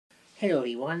Hello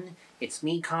everyone, it's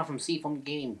me, Con from Seafoam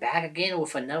Gaming, back again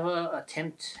with another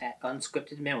attempt at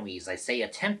Unscripted Memories. I say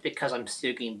attempt because I'm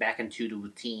still getting back into the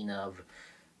routine of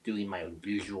doing my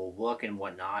usual work and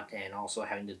whatnot, and also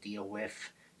having to deal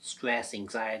with stress,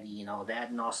 anxiety, and all that,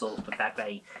 and also the fact that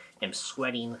I am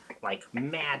sweating like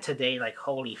mad today, like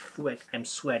holy frick, I'm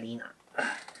sweating.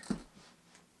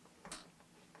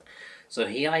 So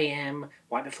here I am,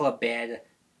 right before bed,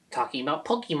 talking about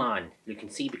Pokemon. You can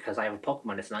see because I have a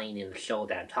Pokemon that's not even in the show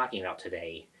that I'm talking about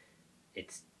today.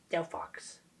 It's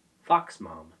Delphox. Fox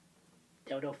Mom.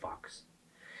 Delphox.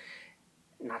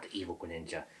 Not the evil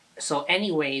Greninja. So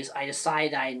anyways, I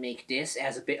decided I'd make this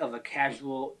as a bit of a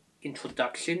casual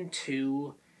introduction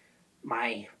to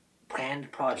my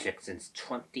planned project since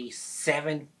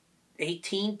 17,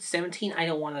 I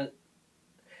don't want to...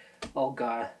 Oh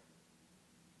god.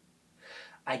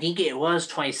 I think it was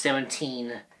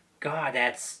 2017. God,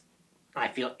 I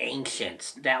feel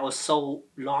ancient. That was so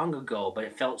long ago, but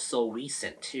it felt so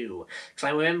recent, too. Because I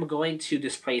remember going to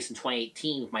this place in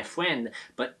 2018 with my friend,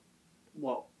 but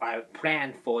what I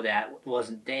planned for that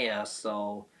wasn't there,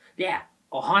 so... Yeah,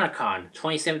 OhanaCon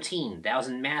 2017. That was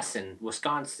in Madison,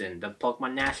 Wisconsin, the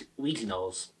Pokemon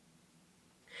Regionals.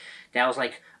 That was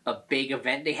like a big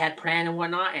event they had planned and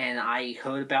whatnot, and I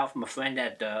heard about from a friend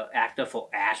that the actor for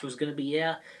Ash was going to be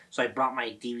there, so I brought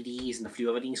my DVDs and a few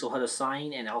other things for her to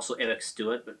sign, and also Eric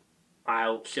Stewart, but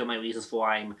I'll share my reasons for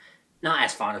why I'm not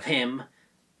as fond of him,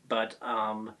 but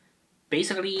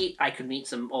basically I could meet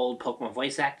some old Pokemon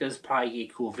voice actors, probably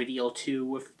get a cool video too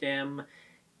with them,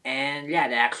 and yeah,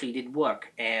 that actually did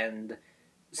work, and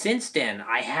since then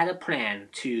I had a plan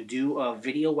to do a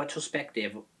video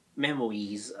retrospective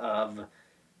memories of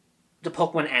the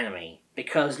Pokemon anime,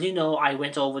 because I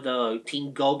went over the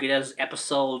Team Go-Getters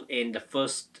episode in the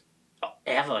first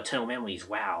ever Eternal Memories,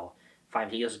 wow,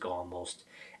 5 years ago almost,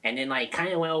 and then I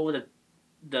kind of went over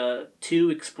the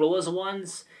two Explorers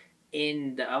ones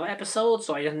in the other episode,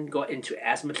 so I didn't go into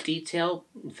as much detail.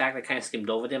 In fact, I kind of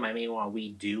skimmed over them. I may want to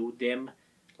redo them,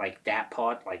 like that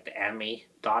part, like the anime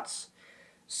dots.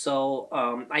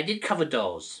 So I did cover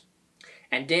those.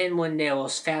 And then when there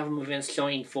was Fathom events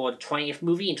showing for the 20th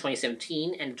movie in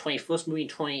 2017 and the 21st movie in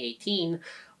 2018,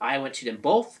 I went to them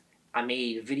both. I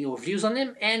made video reviews on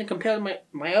them, and compared to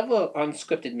my other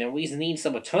unscripted memories and even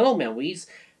some Eternal Memories,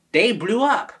 they blew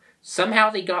up.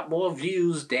 Somehow they got more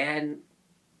views than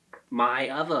my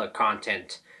other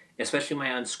content, especially my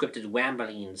unscripted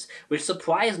ramblings, which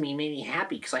surprised me, made me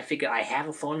happy, because I figured I have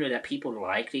a formula that people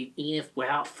like. Even if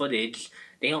without footage,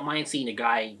 they don't mind seeing a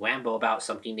guy ramble about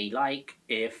something they like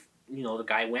if, the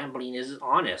guy rambling is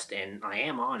honest, and I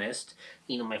am honest.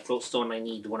 My throat's sore and I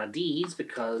need one of these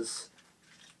because,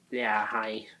 yeah,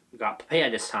 I got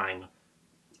prepared this time.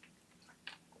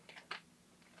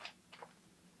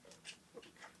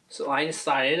 So I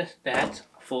decided that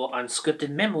for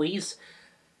unscripted memories,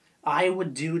 I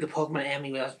would do the Pokemon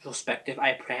anime retrospective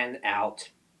I planned out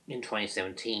in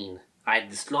 2017. I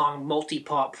had this long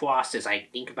multi-part process. I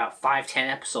think about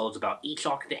 5-10 episodes about each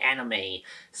arc of the anime.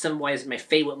 Summarizing my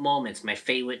favorite moments, my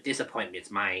favorite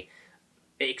disappointments, my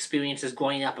experiences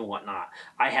growing up and whatnot.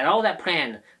 I had all that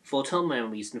planned for Eternal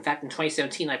Memories. In fact, in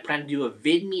 2017, I planned to do a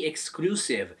VidMe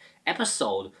exclusive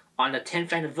episode on the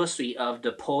 10th anniversary of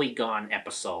the Porygon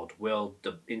episode, where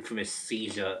the infamous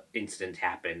seizure incident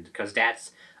happened, because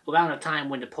that's around the time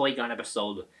when the Porygon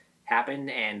episode happened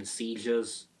and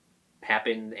seizures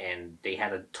happened, and they had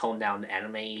to tone down the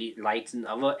anime lights and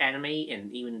other anime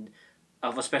and even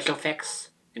other special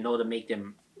effects in order to make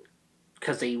them,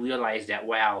 because they realized that,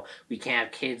 wow, we can't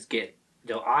have kids get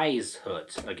their eyes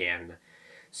hurt again.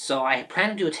 So I plan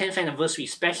to do a 10th anniversary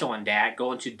special on that,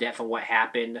 go into depth on what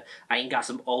happened. I even got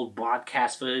some old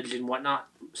broadcast footage and whatnot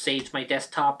saved to my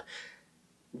desktop.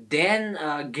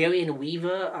 Then Gary and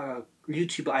Weaver, a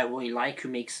YouTuber I really like who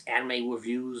makes anime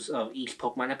reviews of each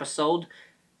Pokemon episode,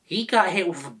 he got hit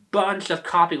with a bunch of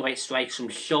copyright strikes from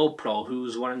ShowPro,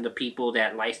 who's one of the people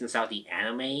that license out the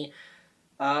anime.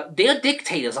 They're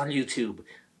dictators on YouTube.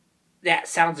 That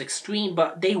sounds extreme,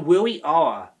 but they really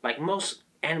are. Like most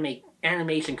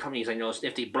animation companies I noticed,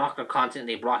 if they block their content,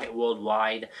 they block it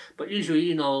worldwide. But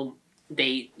usually,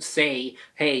 they say,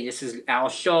 hey, this is our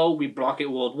show, we block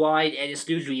it worldwide, and it's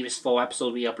usually just 4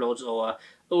 episode re-uploads or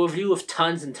a review of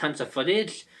tons and tons of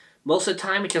footage. Most of the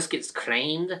time it just gets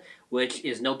claimed, which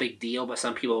is no big deal, but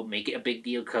some people make it a big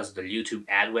deal because of the YouTube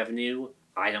ad revenue.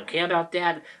 I don't care about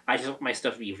that. I just want my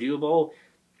stuff to be viewable.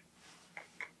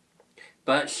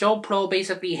 But ShowPro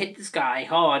basically hit this guy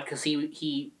hard because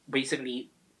he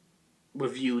basically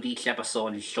reviewed each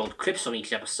episode and showed clips from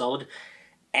each episode.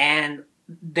 And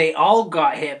they all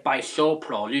got hit by Show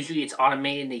Pro. Usually it's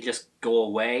automated and they just go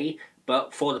away.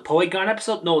 But for the Polygon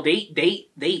episode, no,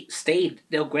 they stayed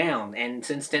their ground, and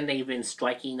since then they've been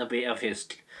striking a bit of his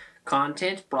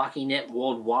content, blocking it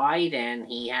worldwide, and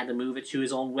he had to move it to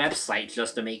his own website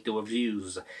just to make the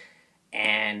reviews.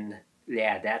 And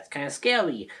yeah, that's kind of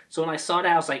scary. So when I saw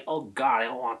that, I was like, oh god, I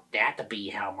don't want that to be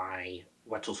how my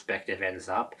retrospective ends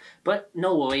up. But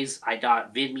no worries, I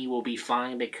thought VidMe will be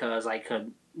fine because I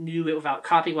could do it without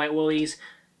copyright worries.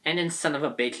 And then son of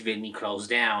a bitch, VidMe closed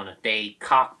down. They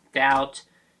cocked out.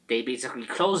 They basically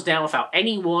closed down without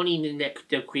any warning and let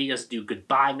their creators do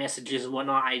goodbye messages and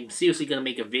whatnot. I'm seriously going to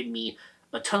make a VidMe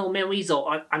Eternal Memories,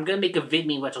 or I'm going to make a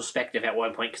VidMe retrospective at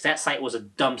one point, because that site was a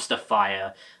dumpster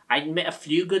fire. I met a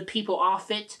few good people off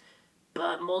it,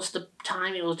 but most of the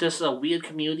time it was just a weird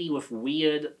community with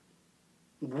weird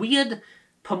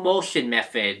promotion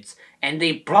methods, and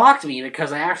they blocked me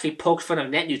because I actually poked fun of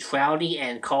net neutrality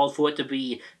and called for it to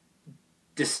be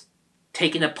just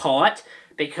taken apart,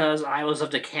 because I was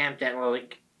of the camp that,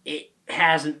 like, it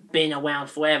hasn't been around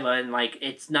forever, and, like,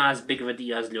 it's not as big of a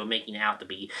deal as they were making it out to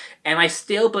be. And I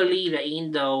still believe that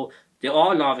even though there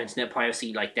are a lot of internet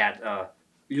piracy, like that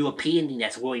European thing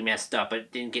that's really messed up, but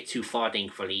it didn't get too far,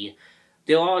 thankfully,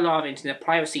 there are a lot of internet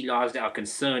privacy laws that are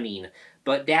concerning,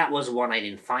 but that was one I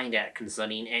didn't find that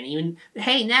concerning, and even,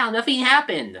 hey, now nothing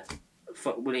happened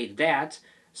related to that.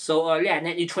 So, yeah,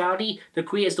 net neutrality, the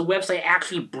creators of the website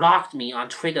actually blocked me on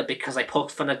Twitter because I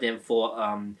poked fun of them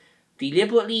for,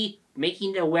 deliberately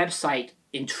making their website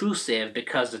intrusive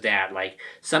because of that. Like,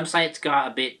 some sites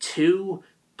got a bit too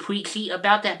preachy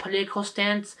about that political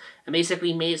stance, and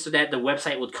basically made it so that the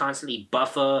website would constantly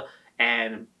buffer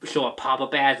and show up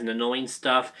pop-up ads and annoying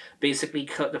stuff, basically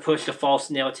to push the false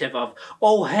narrative of,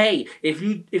 oh hey, if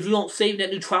you don't save net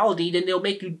neutrality, then they'll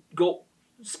make you go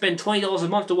spend $20 a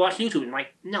month to watch YouTube. And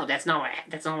like, no, that's not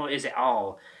what it is at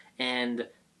all. And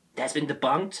that's been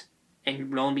debunked,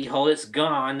 and lo and behold, it's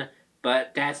gone.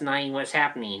 But that's not even what's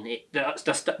happening.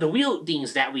 The real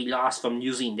things that we lost from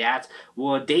using that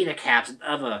were data caps and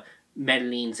other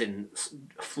meddlings and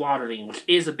throttling, which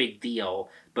is a big deal.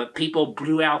 But people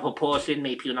blew out proportion,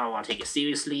 made people not want to take it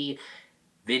seriously.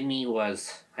 VidMe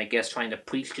was, I guess, trying to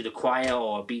preach to the choir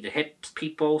or be the hip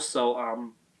people. So,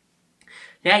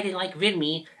 yeah, I didn't like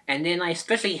VidMe. And then I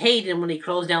especially hated them when they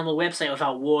closed down the website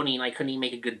without warning. I couldn't even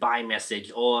make a goodbye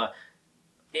message. Or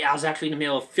I was actually in the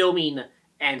middle of filming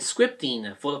and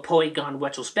scripting for the Polygon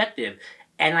retrospective,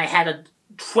 and I had to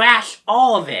trash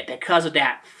all of it because of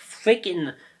that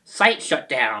freaking site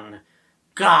shutdown.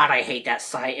 God, I hate that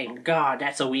site, and God,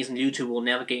 that's a reason YouTube will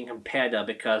never get competitive,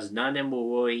 because none of them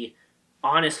will really,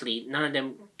 honestly, none of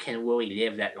them can really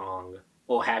live that long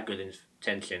or have good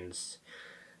intentions.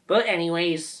 But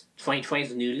anyways, 2020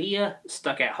 is a new year,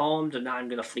 stuck at home, so now I'm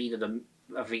going to flee to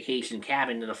a vacation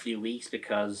cabin in a few weeks,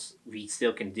 because we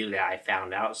still can do that, I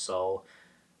found out. So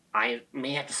I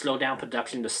may have to slow down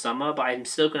production this summer, but I'm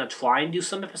still going to try and do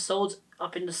some episodes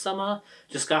up in the summer.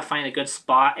 Just got to find a good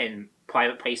spot and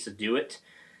private place to do it.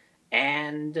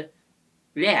 And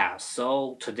yeah,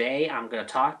 so today I'm going to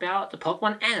talk about the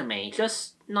Pokemon anime.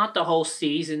 Just not the whole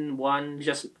season one,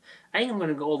 just I think I'm going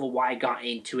to go over why I got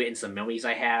into it and some memories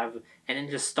I have, and then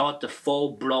just start the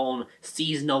full-blown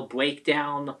seasonal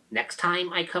breakdown next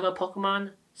time I cover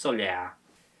Pokemon. So yeah.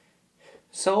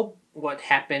 So, what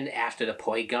happened after the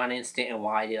Polygon incident, and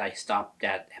why did I stop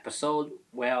that episode?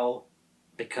 Well,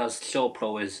 because Show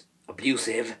Pro is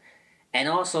abusive, and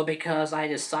also because I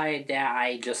decided that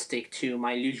I just stick to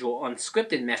my usual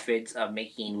unscripted methods of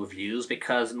making reviews,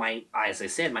 because as I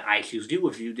said, my I Choose Do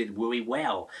review did really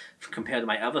well compared to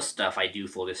my other stuff I do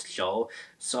for this show,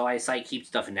 so I decided to keep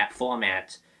stuff in that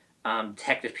format.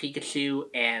 Detective Pikachu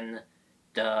and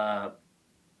the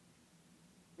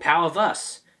Power of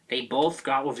Us, they both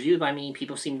got reviewed by me, and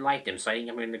people seem to like them, so I think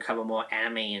I'm going to cover more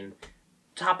anime and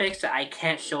topics that I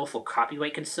can't show for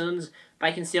copyright concerns, but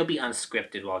I can still be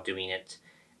unscripted while doing it.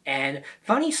 And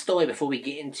funny story before we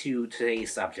get into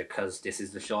today's subject, because this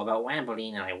is the show about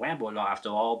rambling, and I ramble a lot after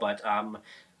all, but I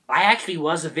actually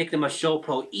was a victim of Show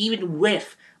Pro, even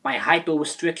with my hyper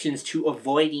restrictions to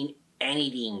avoiding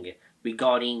anything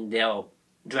regarding their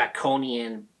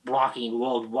draconian blocking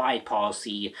worldwide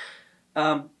policy.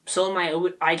 So in my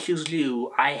I Choose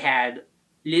Do, I had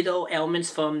little elements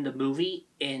from the movie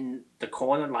in the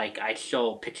corner, like I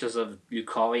show pictures of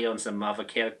Lucario and some other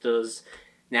characters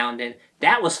now and then.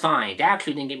 That was fine. That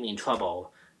actually didn't get me in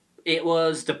trouble. It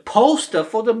was the poster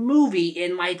for the movie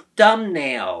in my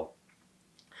thumbnail.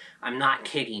 I'm not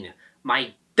kidding.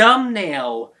 My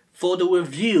thumbnail for the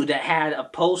review that had a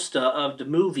poster of the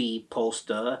movie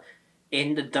poster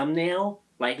in the thumbnail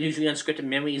Like usually Unscripted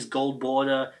Memories, gold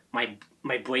border, my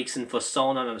breaks in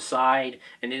Persona on the side,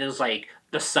 and then it was like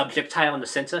the subject title in the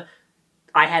center.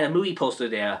 I had a movie poster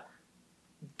there.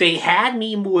 They had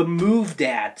me remove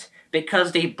that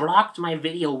because they blocked my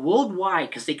video worldwide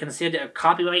because they considered it a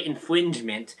copyright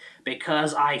infringement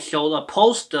because I showed a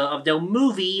poster of their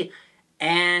movie,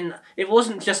 and it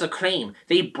wasn't just a claim.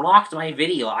 They blocked my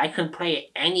video. I couldn't play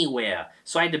it anywhere.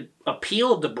 So I had to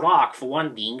appeal the block for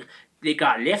one thing. It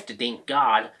got lifted, thank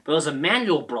God, but it was a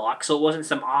manual block, so it wasn't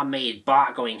some automated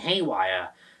bot going haywire.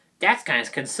 That's kind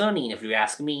of concerning if you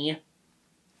ask me.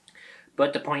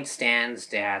 But the point stands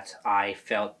that I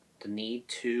felt the need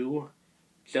to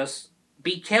just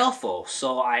be careful.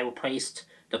 So I replaced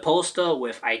the poster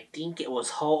with, I think it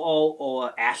was Ho-Oh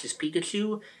or Ash's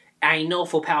Pikachu. I know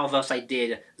for Powerverse I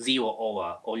did Zero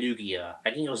Aura or Lugia.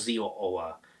 I think it was Zero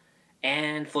Aura.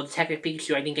 And for Detective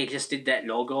Pikachu, I think I just did that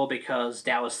logo because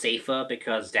that was safer,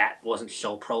 because that wasn't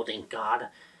Show Pro, thank God.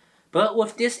 But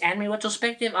with this anime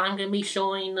retrospective, I'm going to be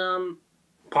showing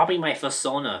probably my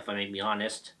Persona, if I may be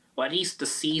honest. Or at least the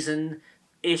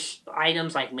season-ish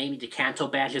items, like maybe the Kanto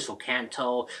badges for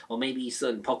Kanto, or maybe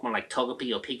certain Pokemon like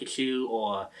Togepi or Pikachu,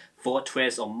 or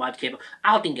Fortress or Mudkip.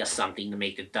 I'll think of something to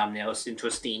make the thumbnails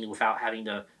interesting without having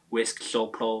to risk Show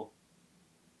Pro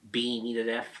being me to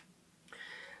death.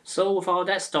 So with all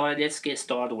that started, let's get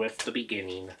started with the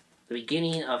beginning. The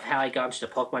beginning of how I got into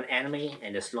the Pokemon anime,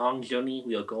 and this long journey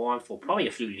will go on for probably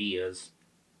a few years.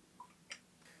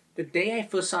 The day I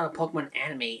first saw the Pokemon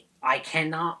anime, I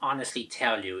cannot honestly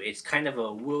tell you. It's kind of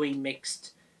a really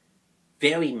mixed,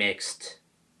 very mixed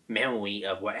memory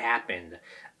of what happened.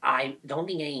 I don't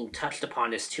think I even touched upon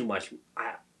this too much.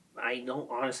 I don't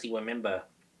honestly remember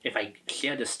if I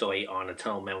shared the story on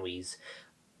Eternal Memories,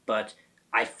 but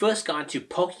I first got into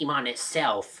Pokemon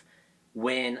itself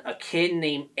when a kid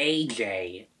named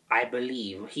AJ, I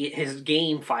believe, his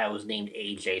game file was named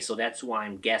AJ, so that's why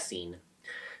I'm guessing.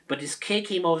 But this kid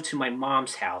came over to my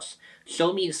mom's house,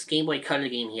 showed me this Game Boy Color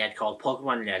game he had called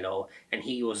Pokemon Yellow, and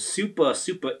he was super,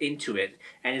 super into it.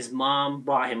 And his mom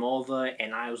brought him over,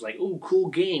 and I was like, ooh, cool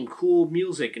game, cool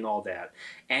music, and all that.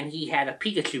 And he had a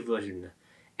Pikachu version.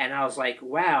 And I was like,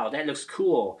 wow, that looks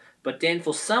cool. But then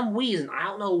for some reason, I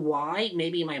don't know why,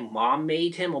 maybe my mom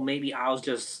made him, or maybe I was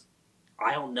just,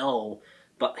 I don't know.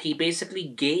 But he basically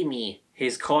gave me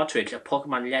his cartridge of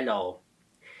Pokemon Yellow.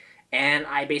 And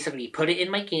I basically put it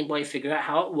in my Game Boy, figured out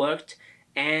how it worked,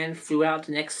 and throughout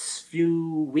the next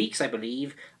few weeks, I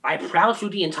believe, I plowed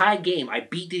through the entire game. I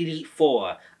beat the Elite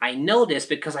Four. I know this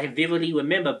because I vividly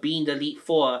remember being the Elite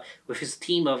Four with his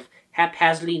team of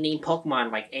haphazardly named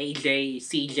Pokemon like AJ,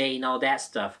 CJ, and all that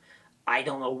stuff. I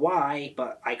don't know why,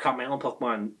 but I caught my own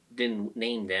Pokemon, didn't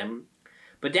name them.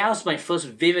 But that was my first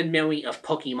vivid memory of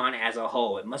Pokemon as a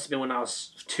whole. It must have been when I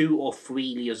was 2 or 3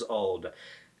 years old.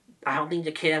 I don't think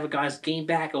the kid ever got his game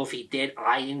back, or if he did,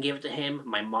 I didn't give it to him.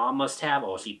 My mom must have,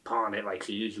 or she pawned it like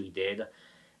she usually did.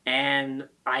 And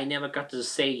I never got to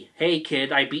say, hey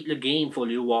kid, I beat the game for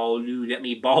you while you let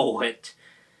me borrow it.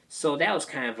 So that was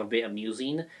kind of a bit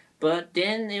amusing. But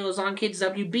then it was on Kids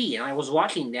WB, and I was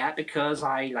watching that because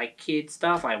I like kid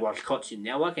stuff. I watched Cartoon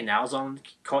Network, and that was on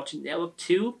Cartoon Network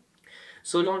too.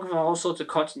 So along with all sorts of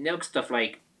Cartoon Network stuff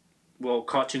like, well,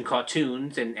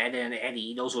 cartoons, and Ed and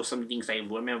Eddie, those were some of the things I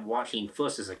remember watching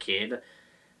first as a kid.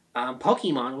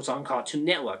 Pokemon was on Cartoon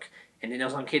Network, and then it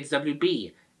was on Kids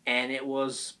WB, and it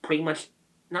was pretty much,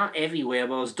 not everywhere,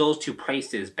 but it was those two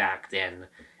places back then.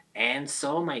 And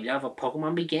so my love of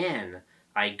Pokemon began.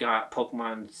 I got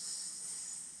Pokemon...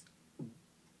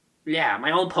 Yeah, my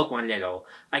own Pokemon Yellow.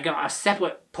 I got a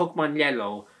separate Pokemon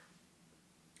Yellow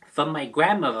from my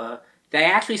grandmother that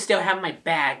I actually still have in my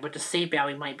bag, but the save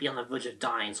battery might be on the verge of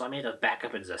dying, so I made a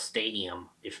backup as a stadium,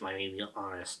 if I may be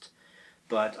honest.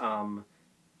 But,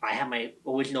 I have my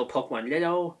original Pokemon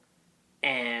Yellow,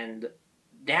 and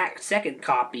that second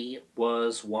copy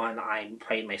was one I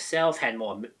played myself, had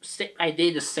more... I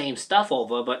did the same stuff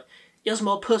over, but it was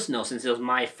more personal since it was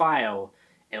my file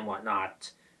and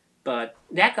whatnot. But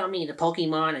that got me into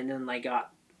Pokemon, and then I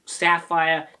got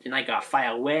Sapphire, then I got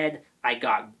Fire Red, I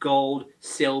got Gold,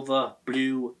 Silver,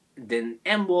 Blue, then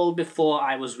Emerald before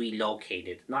I was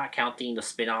relocated. Not counting the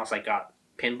spin-offs, I got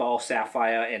Pinball,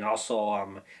 Sapphire, and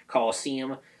also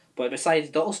Coliseum. But besides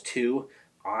those two,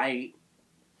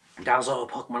 that was all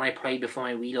the Pokemon I played before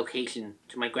my relocation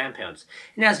to my grandparents.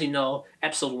 And as you know,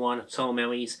 Episode 1, Soul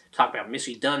Memories, talk about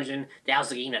Mystery Dungeon. That was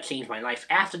the game that changed my life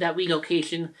after that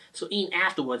relocation. So even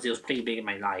afterwards, it was pretty big in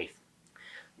my life.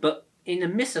 But in the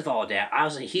midst of all that, I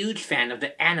was a huge fan of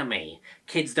the anime.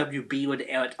 Kids WB would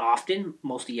air it often,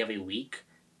 mostly every week.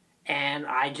 and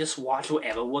I just watched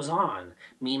whatever was on.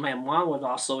 Me and my mom would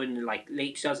also, in like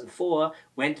late 2004,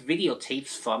 rent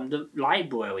videotapes from the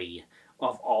library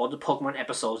of all the Pokemon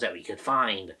episodes that we could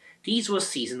find. These were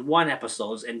Season 1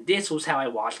 episodes, and this was how I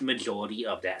watched the majority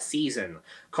of that season.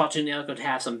 Cartoon Network would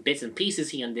have some bits and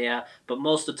pieces here and there, but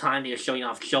most of the time they were showing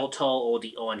off Johto or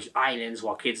the Orange Islands,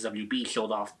 while Kids WB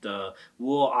showed off the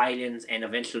Rural Islands and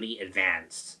eventually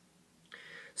Advanced.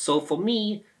 So for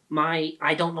me,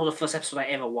 I don't know the first episode I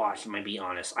ever watched, if I be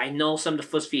honest. I know some of the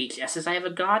first VHSs I ever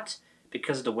got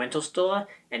because of the rental store,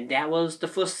 and that was the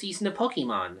first season of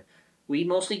Pokemon. We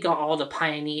mostly got all the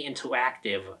Pioneer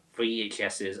Interactive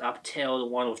VHSs up till the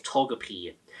one with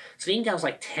Togepi. So I think that was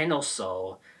like 10 or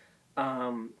so.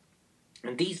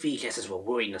 And these VHSs were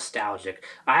really nostalgic.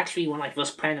 Actually, when I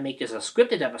first planned to make this a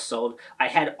scripted episode, I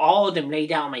had all of them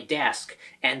laid out on my desk,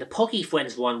 and the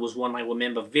Friends one was one I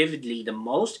remember vividly the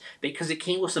most because it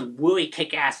came with some really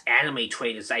kick-ass anime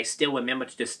trailers I still remember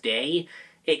to this day.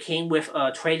 It came with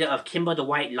a trailer of Kimba the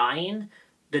White Lion,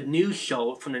 the news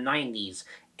show from the 90s,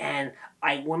 and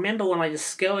I remember when I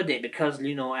discovered it because,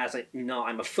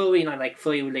 I'm a furry and I like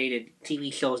furry-related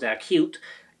TV shows that are cute.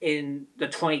 In the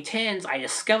 2010s, I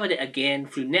discovered it again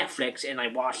through Netflix, and I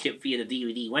watched it via the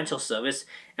DVD rental service,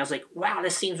 and I was like, wow,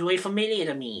 this seems really familiar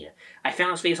to me. I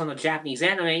found it's based on the Japanese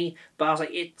anime, but I was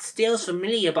like, it still is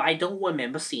familiar, but I don't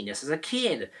remember seeing this as a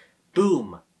kid.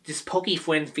 Boom. This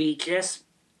Friends VHS,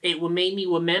 it made me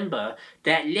remember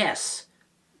that, yes,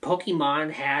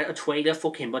 Pokemon had a trailer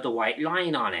for Kimba the White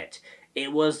Lion on it.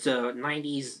 It was the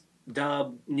 90s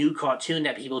dub new cartoon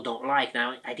that people don't like.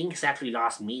 Now, I think it's actually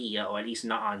lost media, or at least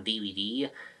not on DVD.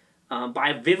 But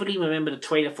I vividly remember the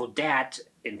trailer for that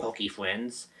in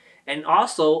Friends. And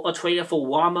also a trailer for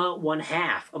Wama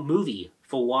 1/2, a movie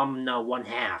for Wama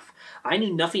 1/2. I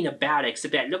knew nothing about it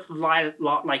except that it looked a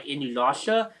lot like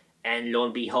Inuyasha, and lo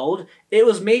and behold, it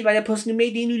was made by the person who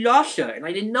made the Inuyasha, and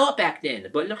I didn't know it back then,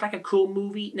 but it looked like a cool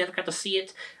movie, never got to see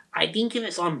it. I think if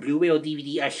it's on Blu-ray or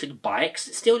DVD, I should buy it, because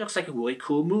it still looks like a really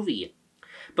cool movie.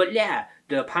 But yeah,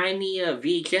 the Pioneer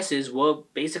VHSs were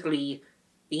basically,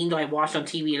 even though I watched on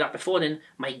TV a lot before then,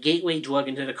 my gateway drug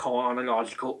into the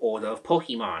chronological order of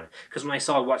Pokemon. Because when I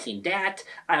started watching that,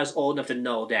 I was old enough to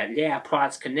know that, yeah,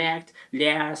 plots connect,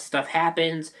 yeah, stuff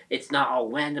happens, it's not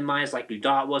all randomized like you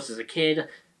thought it was as a kid,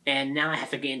 and now I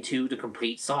have to get into the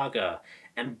complete saga.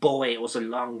 And boy, it was a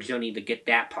long journey to get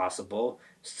that possible.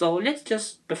 So let's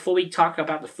just, before we talk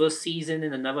about the first season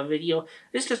in another video,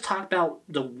 let's just talk about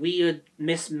the weird,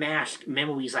 mismatched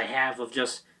memories I have of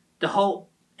just the whole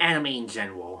anime in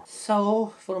general.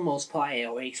 So, for the most part, I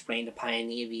already explained the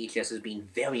Pioneer VHS as being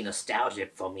very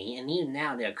nostalgic for me, and even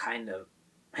now they're kind of,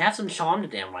 have some charm to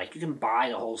them. Like, you can buy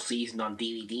the whole season on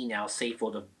DVD now, save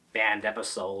for the banned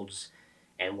episodes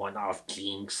and one-off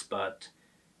Jinx, but,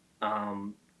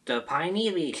 the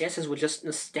Pioneer VHSs were just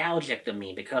nostalgic to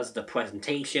me because of the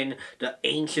presentation, the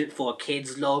Ancient for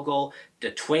Kids logo,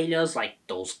 the trailers like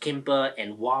those Kimba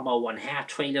and Wama 1/2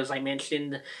 trailers I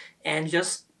mentioned, and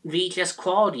just VHS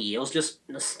quality. It was just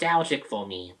nostalgic for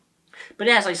me. But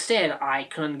as I said, I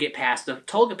couldn't get past the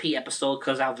Togepi episode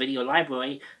because our video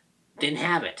library didn't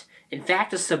have it. In fact,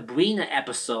 the Sabrina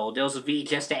episode, there was a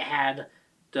VHS that had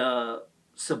the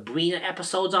Sabrina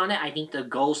episodes on it. I think the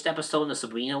Ghost episode and the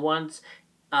Sabrina ones.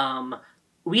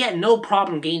 We had no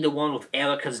problem getting the one with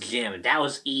Erica's gym. That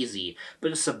was easy. But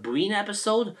the Sabrina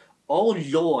episode, oh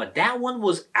lord, that one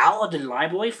was out of the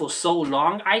library for so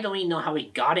long, I don't even know how we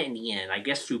got it in the end. I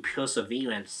guess through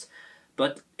perseverance.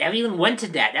 But everyone went to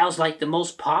that. That was like the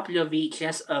most popular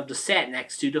VHS of the set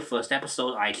next to the first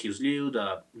episode, I Choose Liu,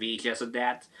 the VHS of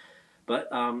that. But,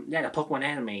 yeah, the Pokemon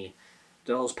anime.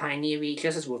 Those Pioneer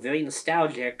VHSs were very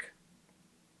nostalgic.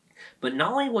 But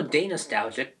not only were they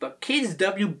nostalgic, but Kids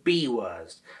WB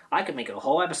was. I could make a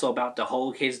whole episode about the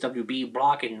whole Kids WB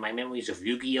block and my memories of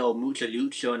Yu-Gi-Oh!, Mucha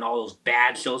Lucha, and all those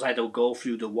bad shows I had to go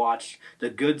through to watch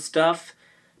the good stuff.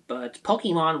 But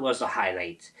Pokemon was the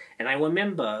highlight. And I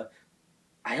remember,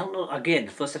 I don't know, again,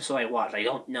 the first episode I watched, I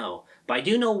don't know. But I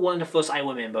do know one of the first I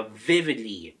remember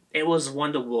vividly. It was one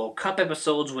of the World Cup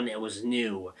episodes when it was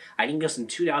new. I think it was in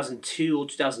 2002 or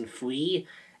 2003.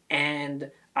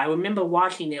 And I remember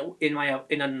watching it in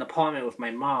an apartment with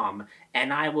my mom,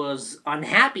 and I was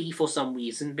unhappy for some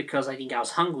reason because I think I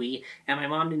was hungry, and my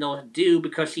mom didn't know what to do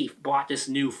because she bought this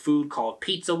new food called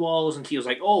pizza rolls, and she was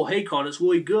like, "Oh, hey, Con, it's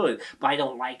really good." But I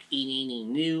don't like eating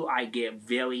anything new. I get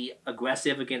very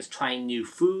aggressive against trying new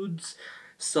foods,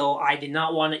 so I did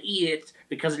not want to eat it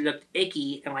because it looked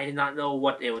icky, and I did not know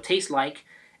what it would taste like,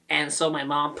 and so my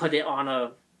mom put it on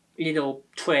a little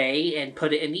tray and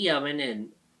put it in the oven and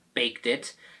baked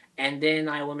it, And then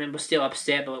I remember still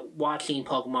upset but watching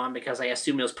Pokemon because I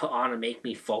assumed it was put on to make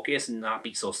me focus and not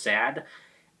be so sad.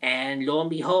 And lo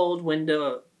and behold, when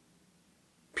the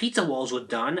pizza rolls were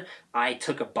done, I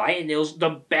took a bite and it was the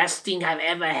best thing I've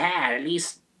ever had. At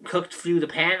least cooked through the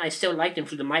pan. I still liked them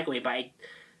through the microwave, but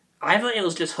either it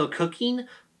was just her cooking,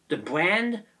 the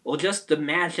brand, or just the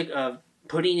magic of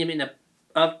putting them in the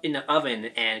oven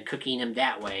and cooking them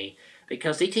that way.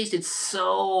 Because they tasted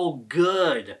so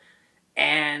good.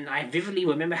 And I vividly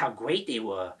remember how great they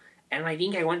were. And I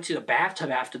think I went to the bathtub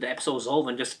after the episode was over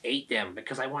and just ate them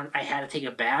because I had to take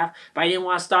a bath, but I didn't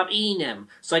want to stop eating them.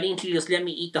 So I think she just let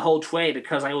me eat the whole tray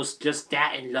because I was just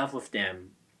that in love with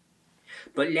them.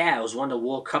 But yeah, it was one of the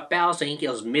World Cup battles. I think it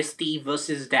was Misty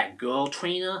versus that girl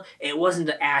trainer. It wasn't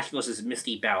the Ash versus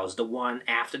Misty battles, the one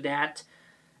after that.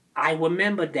 I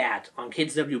remember that on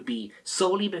Kids WB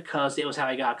solely because it was how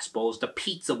I got exposed to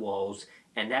pizza rolls.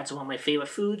 And that's one of my favorite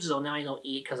foods, so now I don't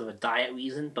eat it because of a diet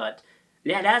reason. But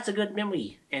yeah, that's a good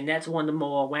memory. And that's one of the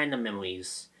more random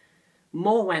memories.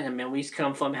 More random memories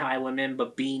come from how I remember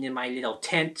being in my little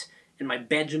tent in my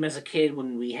bedroom as a kid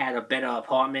when we had a better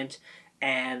apartment.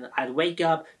 And I'd wake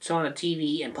up, turn on the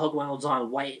TV, and Pokemon was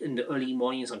on right in the early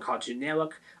mornings on Cartoon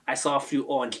Network. I saw a few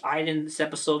Orange Island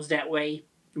episodes that way.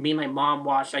 Me and my mom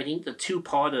watched, I think, the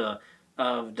two-parter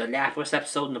of the Lapras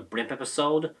episode and the Blimp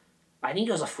episode. I think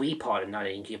it was a three-parter, now that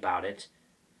I think about it.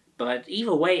 But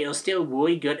either way, it was still a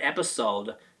really good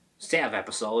set of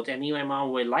episodes, and me and my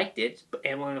mom really liked it,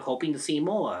 and we were hoping to see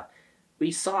more.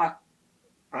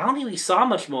 I don't think we saw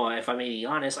much more, if I'm being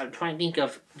honest. I'm trying to think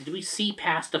of, did we see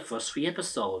past the first three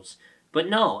episodes? But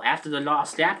no, after the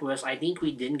Lost Lapras, I think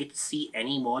we didn't get to see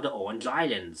any more of the Orange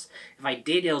Islands. If I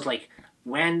did, it was like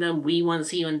random wee ones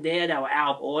here and there that were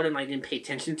out of order and I didn't pay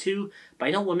attention to. But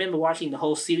I don't remember watching the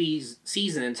whole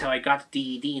season until I got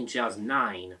the DVD in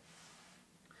 2009.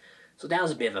 So that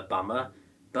was a bit of a bummer.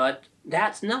 But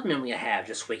that's another memory I have,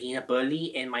 just waking up early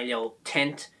in my little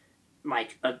tent,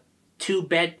 like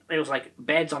it was like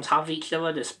beds on top of each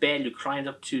other. This bed, you climbed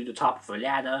up to the top of a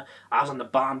ladder. I was on the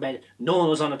bottom bed. No one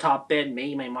was on the top bed.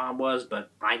 Maybe my mom was,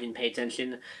 but I didn't pay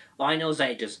attention. All I know is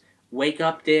I just wake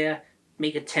up there,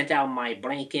 make a tent out of my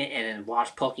blanket, and then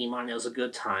watch Pokemon. It was a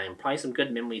good time. Probably some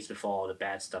good memories before all the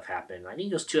bad stuff happened. I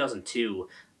think it was 2002,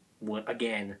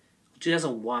 again,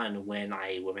 2001 when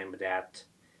I remember that.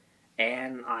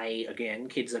 And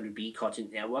Kids WB,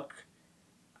 Cartoon Network.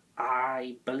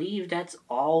 I believe that's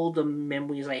all the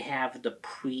memories I have of the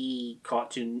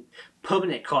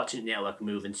permanent Cartoon Network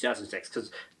move in 2006.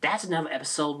 Because that's another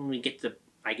episode when we get to,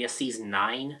 I guess, season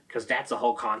 9. Because that's a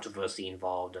whole controversy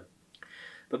involved.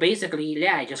 But basically,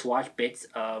 yeah, I just watched bits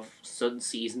of certain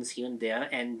seasons here and there.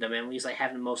 And the memories I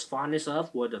have the most fondness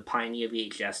of were the Pioneer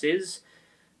VHSs.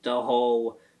 The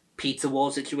whole Pizza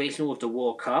World situation with the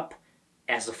World Cup.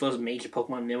 As the first major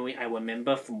Pokemon memory I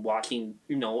remember from watching,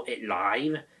 it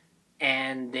live.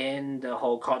 And then the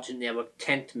whole Cartoon Network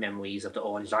tent memories of the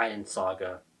Orange Island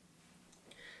saga.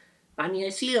 I mean, I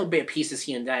see little bit of pieces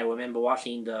here and there. I remember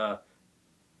watching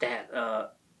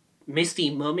that Misty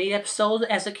Mermaid episode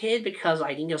as a kid because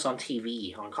I think it was on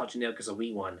TV, on Cartoon Network as a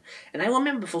wee one. And I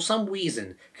remember for some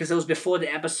reason, because it was before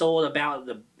the episode about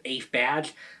the 8th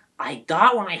badge, I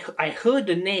thought when I heard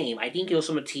the name, I think it was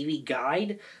from a TV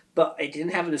guide, but it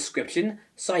didn't have a description,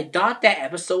 so I thought that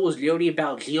episode was literally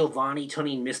about Giovanni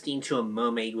turning Misty into a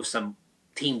mermaid with some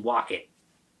Team Rocket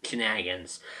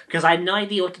shenanigans. Because I had no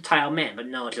idea what the title meant, but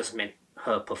no, it just meant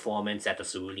her performance at the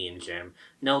Cerulean Gym.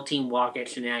 No Team Rocket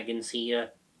shenanigans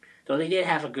here. Though they did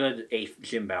have a good 8th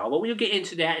gym battle, but we'll get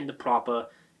into that in the proper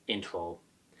intro.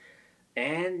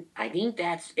 And I think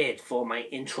that's it for my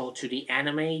intro to the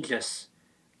anime. Just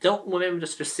don't remember the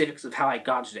specifics of how I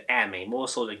got to the anime, more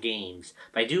so the games.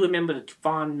 But I do remember the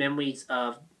fond memories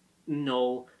of,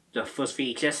 the first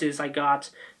VHSs I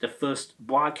got, the first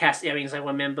broadcast airings I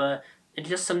remember, and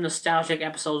just some nostalgic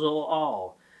episodes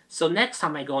overall. So next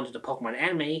time I go into the Pokemon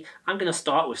anime, I'm going to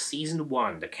start with Season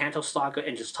 1, the Kanto Saga,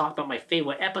 and just talk about my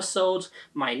favorite episodes,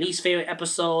 my least favorite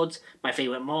episodes, my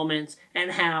favorite moments,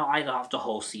 and how I loved the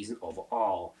whole season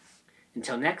overall.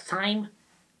 Until next time,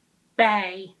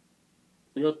 bye!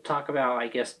 We'll talk about, I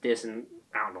guess, this and,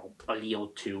 I don't know, a little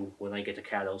too when I get to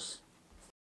Kalos.